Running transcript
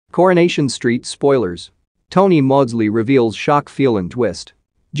Coronation Street spoilers. Tony Maudsley reveals shock Phelan twist.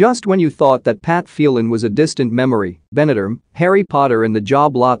 Just when you thought that Pat Phelan was a distant memory, Benidorm, Harry Potter and the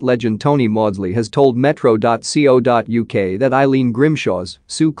job lot legend Tony Maudsley has told Metro.co.uk that Eileen Grimshaw's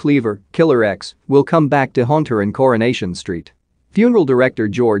Sue Cleaver, Killer X, will come back to haunt her in Coronation Street. Funeral director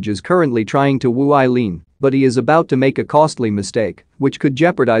George is currently trying to woo Eileen, but he is about to make a costly mistake, which could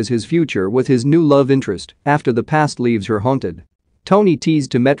jeopardize his future with his new love interest after the past leaves her haunted. Tony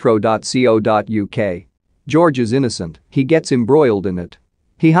teased to Metro.co.uk. George is innocent, he gets embroiled in it.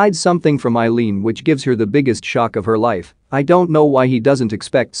 He hides something from Eileen which gives her the biggest shock of her life. I don't know why he doesn't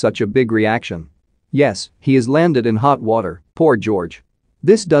expect such a big reaction. Yes, he is landed in hot water, poor George.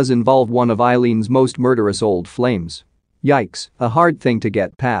 This does involve one of Eileen's most murderous old flames. Yikes, a hard thing to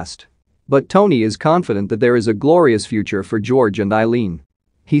get past. But Tony is confident that there is a glorious future for George and Eileen.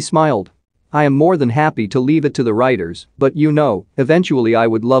 He smiled. I am more than happy to leave it to the writers, but you know, eventually I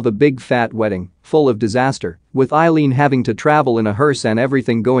would love a big fat wedding, full of disaster, with Eileen having to travel in a hearse and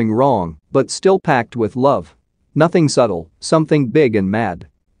everything going wrong, but still packed with love. Nothing subtle, something big and mad.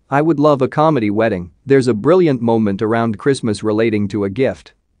 I would love a comedy wedding. There's a brilliant moment around Christmas relating to a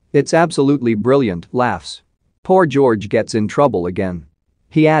gift. It's absolutely brilliant, laughs. Poor George gets in trouble again.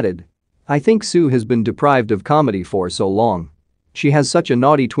 He added. I think Sue has been deprived of comedy for so long. She has such a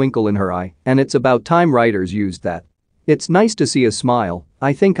naughty twinkle in her eye, and it's about time writers used that. It's nice to see a smile.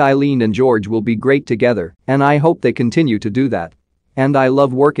 I think Eileen and George will be great together, and I hope they continue to do that. And I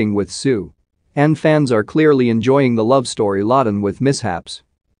love working with Sue. And fans are clearly enjoying the love story laden with mishaps.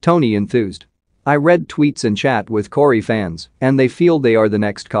 Tony enthused. I read tweets and chat with Corey fans, and they feel they are the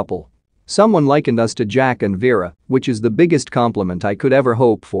next couple. Someone likened us to Jack and Vera, which is the biggest compliment I could ever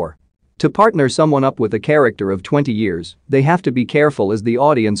hope for. To partner someone up with a character of 20 years, they have to be careful as the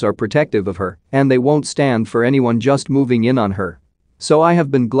audience are protective of her, and they won't stand for anyone just moving in on her. So I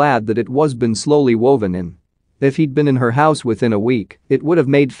have been glad that it was been slowly woven in. If he'd been in her house within a week, it would have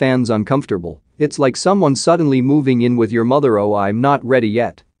made fans uncomfortable. It's like someone suddenly moving in with your mother. Oh, I'm not ready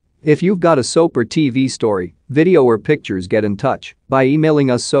yet. If you've got a soap or TV story, video or pictures, get in touch by emailing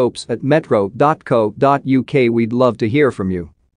us soaps@metro.co.uk. We'd love to hear from you.